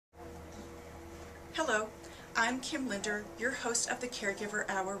Hello, I'm Kim Linder, your host of the Caregiver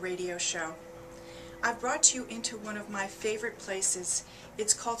Hour radio show. I've brought you into one of my favorite places.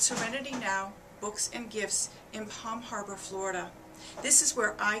 It's called Serenity Now, Books and Gifts in Palm Harbor, Florida. This is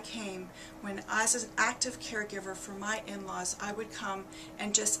where I came when, as an active caregiver for my in-laws, I would come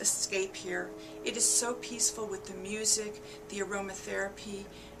and just escape here. It is so peaceful with the music, the aromatherapy,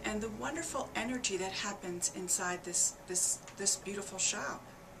 and the wonderful energy that happens inside this beautiful shop.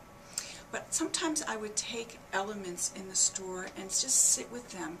 But sometimes I would take elements in the store and just sit with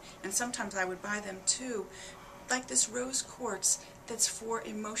them, and sometimes I would buy them too, like this rose quartz that's for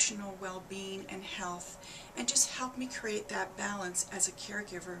emotional well-being and health, and just help me create that balance as a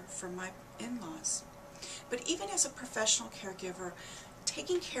caregiver for my in-laws. But even as a professional caregiver,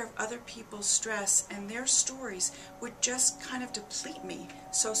 taking care of other people's stress and their stories would just kind of deplete me.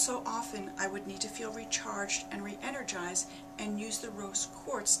 So often I would need to feel recharged and re-energized and use the rose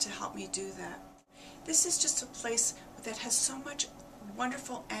quartz to help me do that. This is just a place that has so much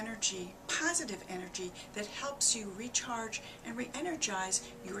wonderful energy, positive energy, that helps you recharge and re-energize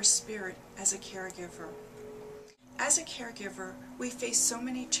your spirit as a caregiver. As a caregiver, we face so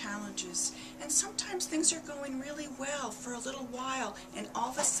many challenges, and sometimes things are going really well for a little while, and all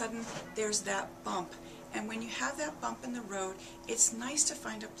of a sudden there's that bump. And when you have that bump in the road, it's nice to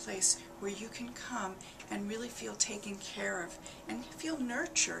find a place where you can come and really feel taken care of, and feel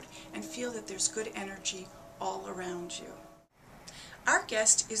nurtured, and feel that there's good energy all around you. Our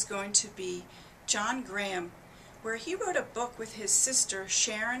guest is going to be John Graham, where he wrote a book with his sister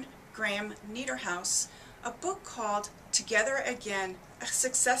Sharon Graham Niederhaus, a book called Together Again, A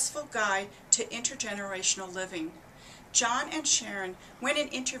Successful Guide to Intergenerational Living. John and Sharon went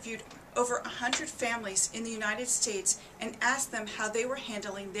and interviewed over 100 families in the United States and asked them how they were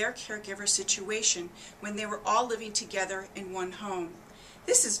handling their caregiver situation when they were all living together in one home.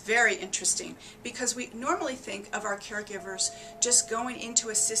 This is very interesting because we normally think of our caregivers just going into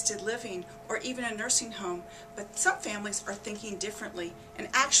assisted living or even a nursing home, but some families are thinking differently, and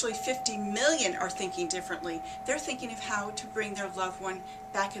actually 50 million are thinking differently. They're thinking of how to bring their loved one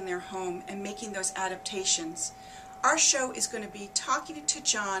back in their home and making those adaptations. Our show is going to be talking to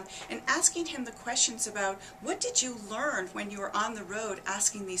John and asking him the questions about what did you learn when you were on the road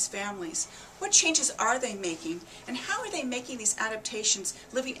asking these families? What changes are they making? And how are they making these adaptations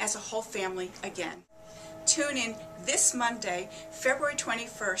living as a whole family again? Tune in this Monday, February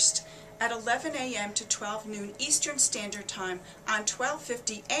 21st at 11 a.m. to 12 noon Eastern Standard Time on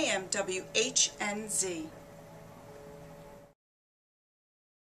 1250 AM WHNZ.